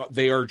 They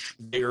are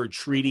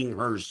treating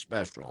her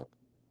special.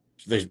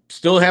 They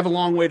still have a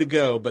long way to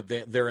go, but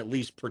they're at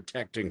least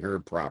protecting her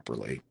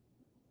properly.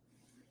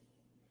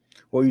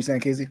 What were you saying,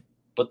 Casey?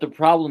 But the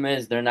problem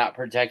is they're not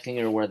protecting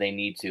her where they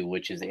need to,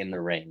 which is in the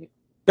ring.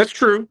 That's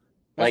true.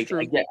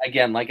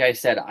 Again, like I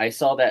said, I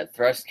saw that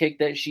thrust kick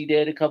that she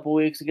did a couple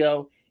weeks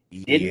ago.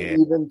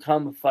 Didn't even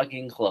come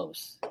fucking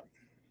close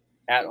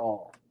at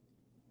all.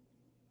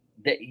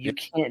 That you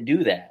can't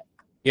do that.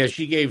 Yeah,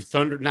 she gave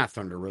not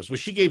Thunder Rose, but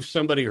she gave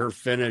somebody her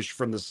finish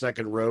from the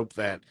second rope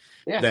that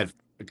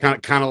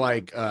kind of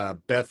like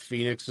Beth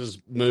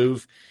Phoenix's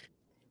move.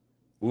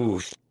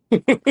 Ooh.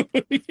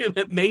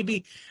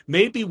 maybe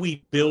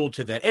we build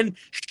to that. And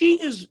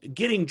she is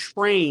getting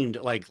trained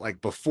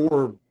like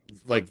before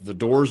like the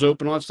doors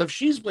open on stuff.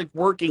 She's like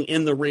working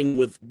in the ring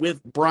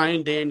with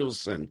Bryan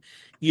Danielson.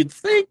 You'd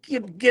think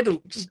you'd get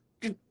just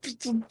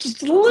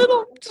a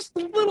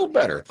little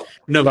better.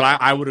 No, but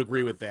I would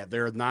agree with that.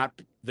 They're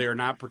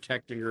not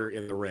protecting her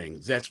in the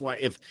ring. That's why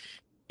if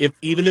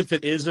even if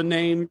it is a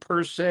name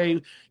per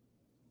se,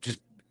 just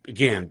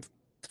again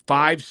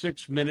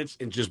 5-6 minutes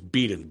and just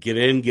beat him, get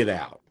in, get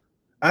out.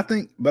 I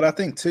think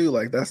too,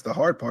 like that's the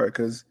hard part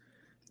because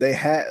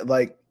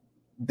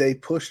they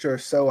pushed her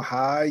so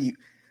high,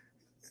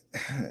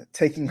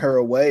 taking her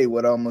away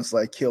would almost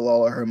like kill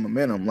all of her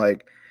momentum.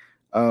 Like,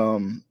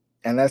 and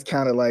that's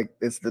kind of like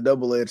it's the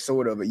double-edged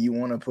sword of it. You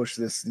want to push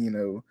this,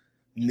 new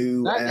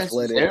not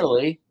athletic.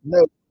 Necessarily.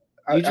 No,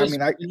 you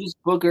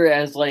just book her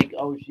as like,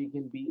 oh, she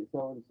can beat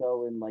so and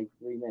so in like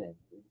 3 minutes,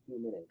 2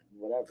 minutes,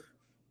 whatever.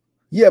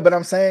 Yeah, but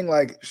I'm saying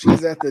like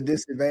she's at the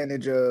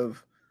disadvantage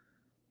of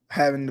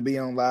having to be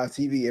on live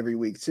TV every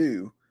week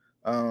too,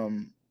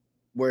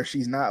 where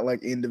she's not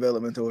like in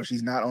development or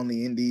she's not on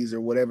the indies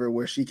or whatever,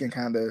 where she can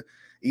kind of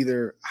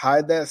either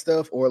hide that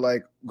stuff or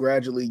like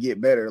gradually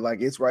get better.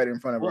 Like it's right in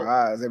front of her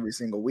eyes every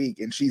single week.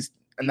 And she's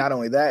not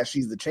only that,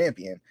 she's the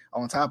champion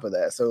on top of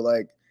that. So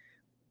like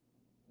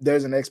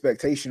there's an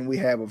expectation we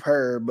have of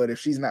her, but if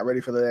she's not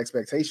ready for that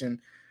expectation,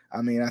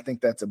 I mean, I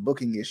think that's a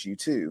booking issue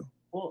too.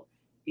 Well,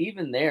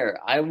 even there,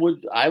 I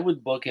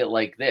would book it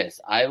like this.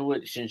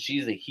 Since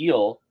she's a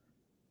heel,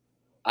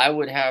 I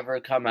would have her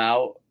come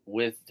out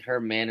with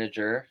her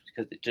manager,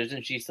 because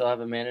doesn't she still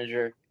have a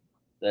manager?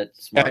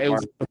 That's it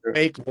was a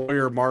fake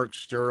lawyer, Mark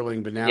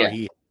Sterling, but now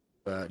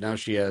now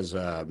she has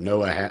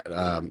Noah.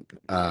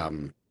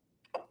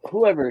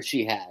 Whoever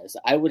she has,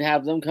 I would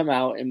have them come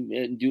out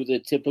and do the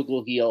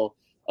typical heel.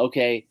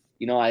 Okay,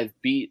 I've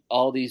beat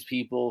all these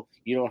people.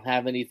 You don't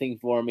have anything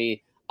for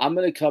me. I'm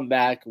going to come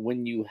back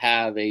when you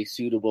have a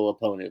suitable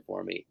opponent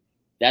for me.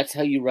 That's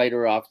how you write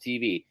her off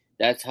TV.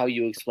 That's how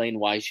you explain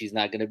why she's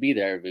not going to be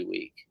there every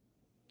week.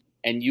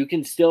 And you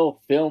can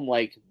still film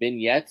like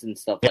vignettes and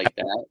stuff like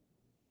that.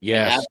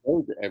 Yes. Have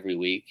those every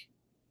week.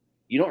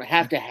 You don't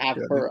have to have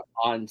her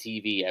on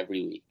TV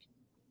every week.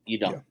 You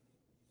don't.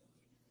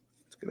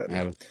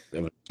 Yeah.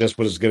 Just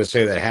was going to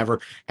say that have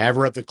her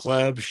at the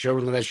club, show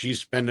her that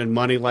she's spending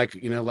money like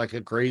like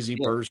a crazy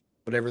person,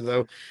 whatever.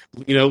 Though,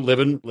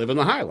 living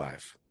the high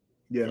life.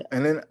 Yeah,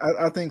 and then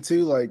I think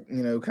too, like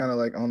kind of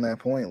like on that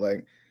point,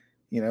 like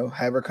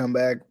have her come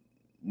back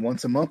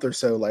once a month or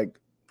so, like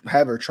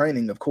have her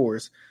training, of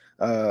course,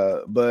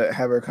 but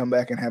have her come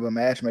back and have a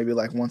match maybe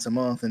like once a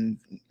month, and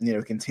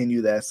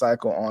continue that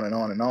cycle on and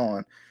on and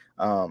on.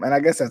 And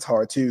I guess that's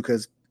hard too,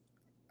 because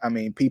I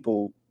mean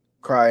people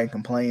cry and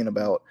complain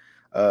about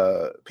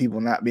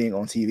people not being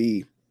on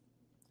TV,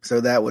 so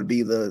that would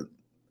be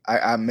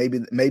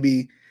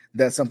maybe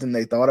that's something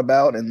they thought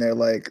about, and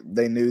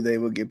they knew they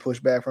would get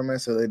pushback from it,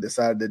 so they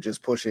decided to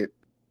just push it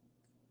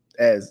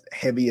as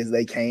heavy as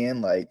they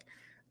can, like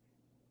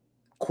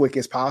quick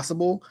as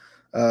possible.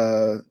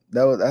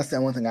 That's the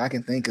one thing I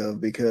can think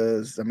of,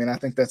 because I mean I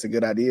think that's a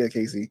good idea,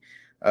 Casey.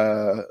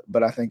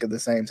 But I think at the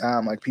same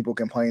time, like people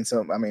complain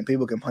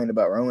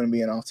about Roman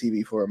being off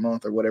TV for a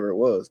month or whatever it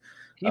was.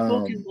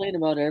 People complain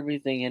about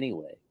everything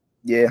anyway.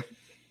 Yeah.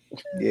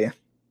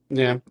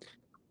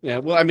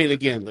 Well, I mean,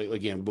 again,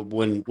 but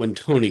when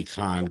Tony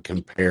Khan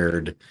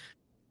compared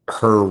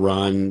her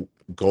run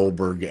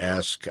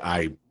Goldberg-esque,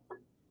 I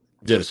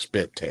did a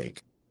spit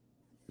take.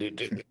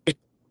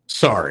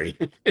 Sorry.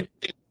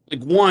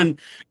 Like, one,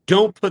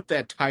 don't put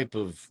that type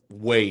of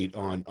weight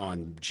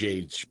on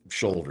Jade's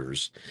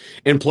shoulders.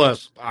 And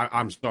plus,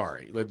 I'm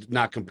sorry,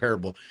 not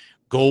comparable.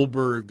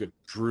 Goldberg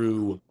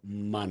drew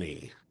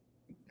money.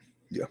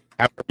 Yeah.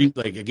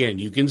 Like, again,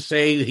 you can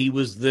say he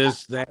was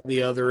this, that, and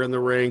the other in the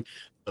ring.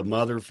 The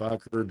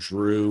motherfucker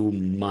drew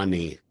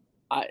money.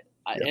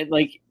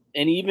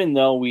 And even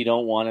though we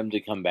don't want him to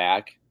come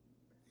back,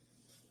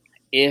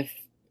 if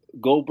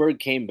Goldberg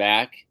came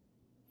back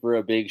for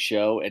a big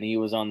show and he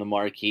was on the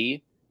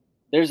marquee,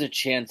 there's a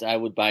chance I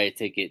would buy a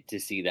ticket to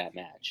see that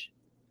match.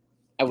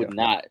 I would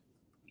not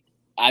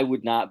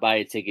buy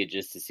a ticket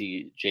just to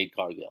see Jade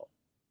Cargill.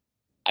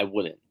 I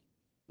wouldn't.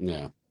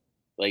 No.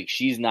 Like,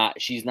 she's not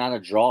a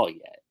draw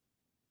yet.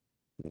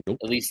 Nope.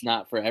 At least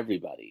not for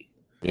everybody.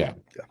 Yeah.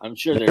 I'm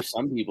sure there's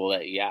some people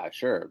that, yeah,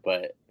 sure,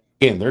 but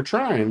again, they're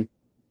trying.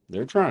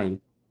 They're trying.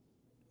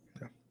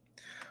 Yeah.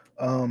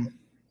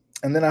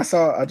 And then I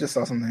just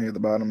saw something here at the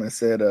bottom that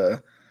said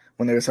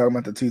when they were talking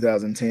about the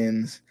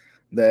 2010s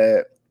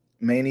that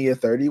Mania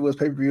 30 was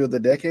pay-per-view of the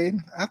decade.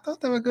 I thought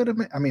they would go to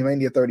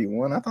Mania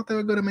 31. I thought they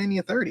would go to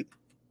Mania 30.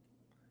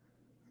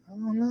 I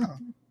don't know.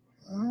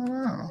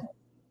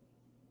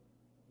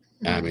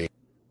 I mean,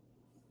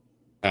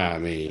 I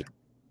thought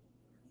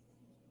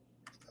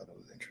it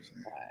was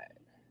interesting.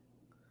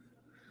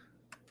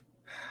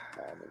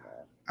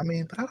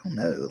 But I don't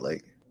know.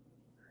 Like,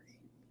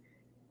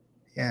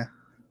 yeah.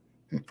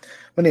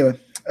 But anyway,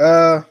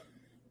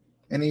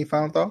 any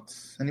final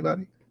thoughts?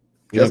 Anybody?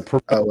 Wait.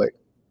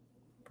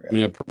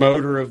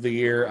 Promoter of the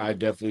year,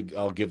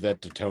 I'll give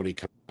that to Tony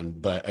Khan.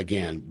 But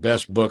again,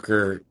 best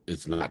booker,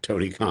 it's not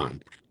Tony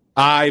Khan.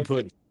 I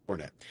put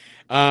Cornette.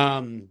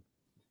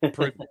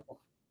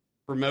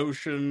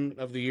 Promotion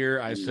of the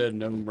year, I said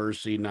No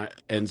Mercy,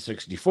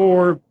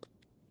 N64.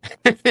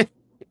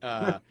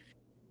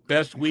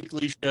 Best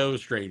weekly show,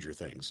 Stranger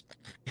Things.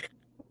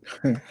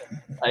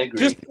 I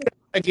agree.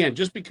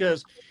 Just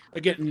because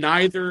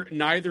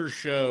neither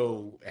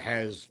show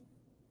has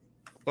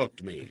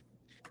hooked me.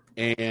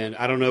 And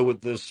I don't know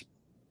what this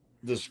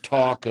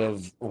talk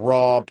of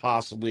Raw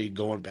possibly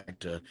going back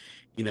to,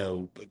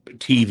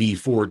 TV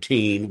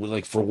 14,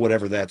 like, for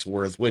whatever that's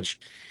worth, which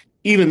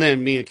even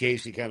then me and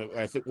Casey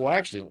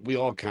we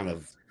all kind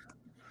of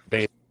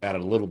banged at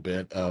it a little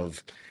bit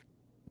of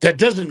that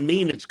doesn't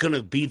mean it's going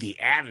to be the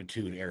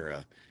Attitude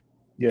Era.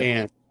 Yeah.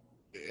 And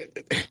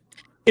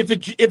if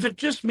it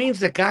just means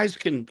that guys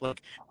can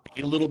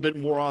be a little bit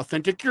more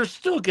authentic, you're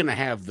still going to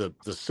have the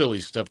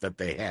silly stuff that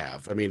they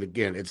have. I mean,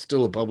 again, it's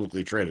still a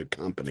publicly traded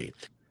company.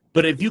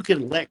 But if you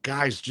can let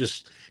guys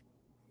just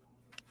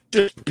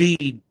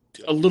be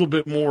a little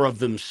bit more of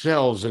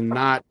themselves and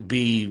not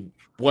be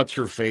what's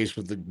her face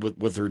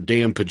with her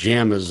damn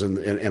pajamas and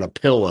a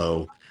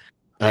pillow,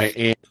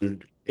 and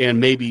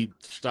maybe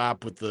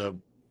stop with the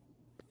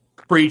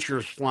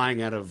creatures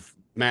flying out of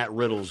Matt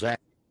Riddle's ass,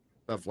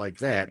 stuff like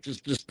that.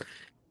 That's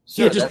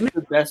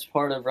the best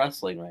part of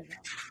wrestling right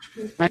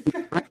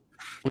now.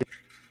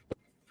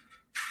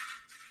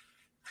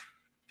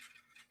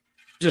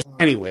 Just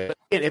anyway,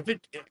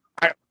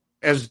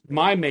 as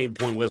my main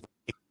point was,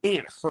 it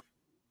can't hurt,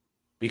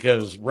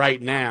 because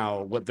right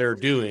now what they're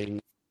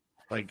doing,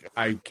 like,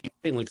 I keep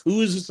saying, like,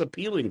 who is this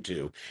appealing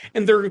to?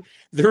 And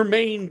their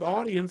main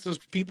audience is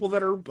people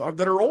that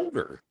are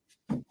older.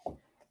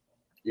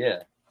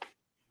 Yeah.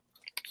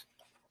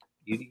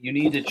 You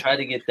need to try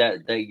to get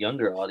that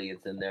younger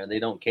audience in there. They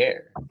don't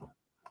care.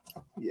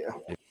 Yeah.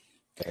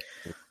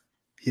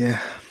 Yeah.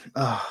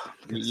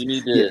 You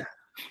need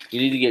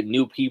to get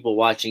new people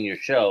watching your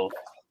show.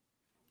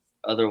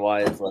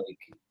 Otherwise, like,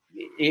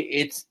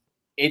 it's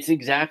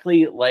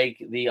exactly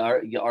like the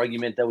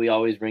argument that we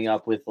always bring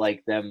up with,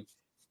 like, them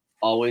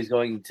always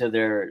going to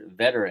their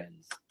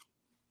veterans.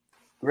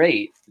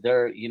 Great.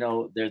 They're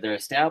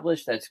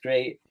established. That's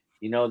great.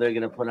 They're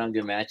going to put on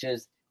good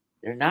matches.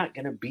 They're not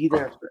going to be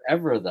there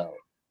forever, though.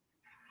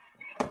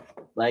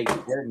 Like,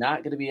 they're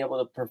not going to be able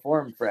to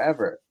perform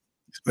forever.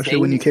 Especially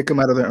when you kick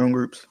them out of their own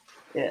groups.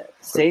 Yeah.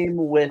 Same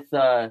with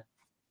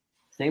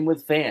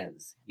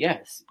fans.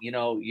 Yes.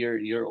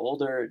 Your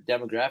older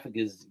demographic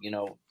is,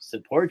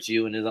 supports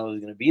you and is always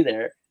going to be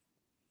there,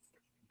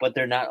 but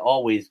they're not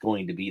always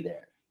going to be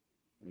there.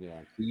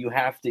 Yeah. You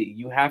have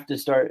to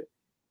start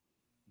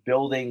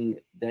building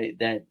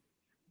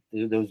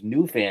those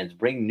new fans,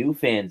 bring new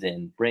fans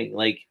in,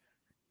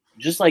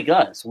 just like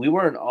us. We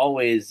weren't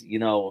always,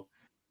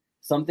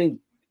 something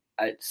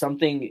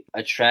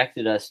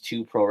attracted us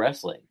to pro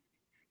wrestling.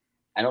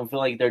 I don't feel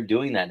like they're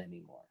doing that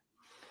anymore.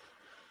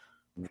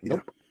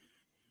 Nope.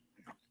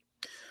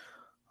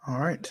 All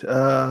right.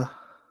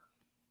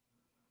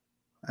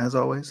 As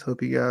always,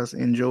 hope you guys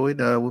enjoyed.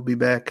 We'll be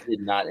back.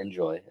 Did not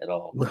enjoy at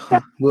all.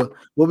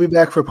 We'll be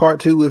back for part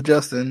 2 with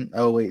Justin.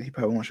 Oh wait, he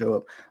probably won't show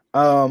up.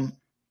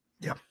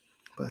 Yeah,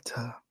 but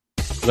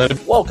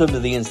welcome to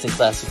the Instant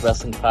Classic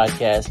Wrestling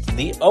Podcast,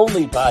 the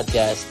only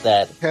podcast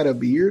that had a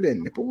beard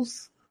and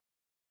nipples.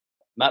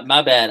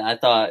 My bad.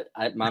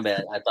 My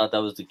bad. I thought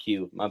that was the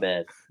cue. My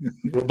bad.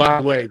 Well,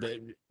 by the way,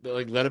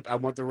 I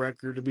want the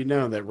record to be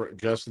known that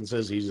Justin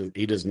says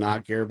he does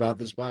not care about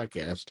this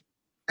podcast.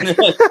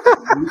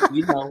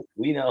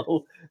 We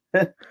know.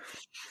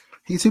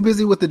 He's too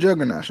busy with the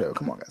Juggernaut show.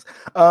 Come on, guys.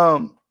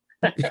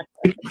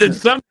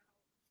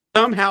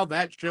 Somehow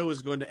that show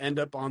is going to end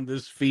up on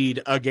this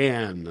feed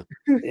again.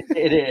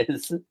 It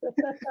is.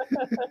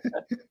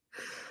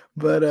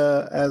 But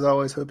as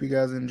always, hope you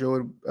guys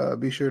enjoyed.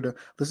 Be sure to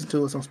listen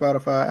to us on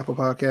Spotify, Apple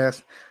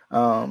Podcasts,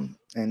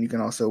 and you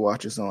can also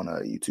watch us on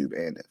YouTube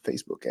and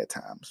Facebook at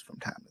times from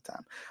time to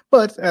time.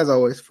 But as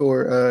always,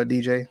 for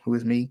DJ, who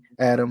is me,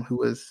 Adam,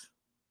 who is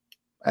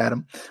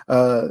Adam,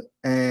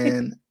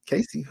 and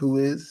Casey, who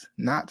is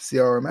not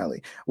Ciara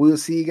O'Malley, we will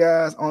see you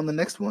guys on the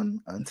next one.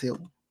 Until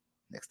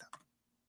next time.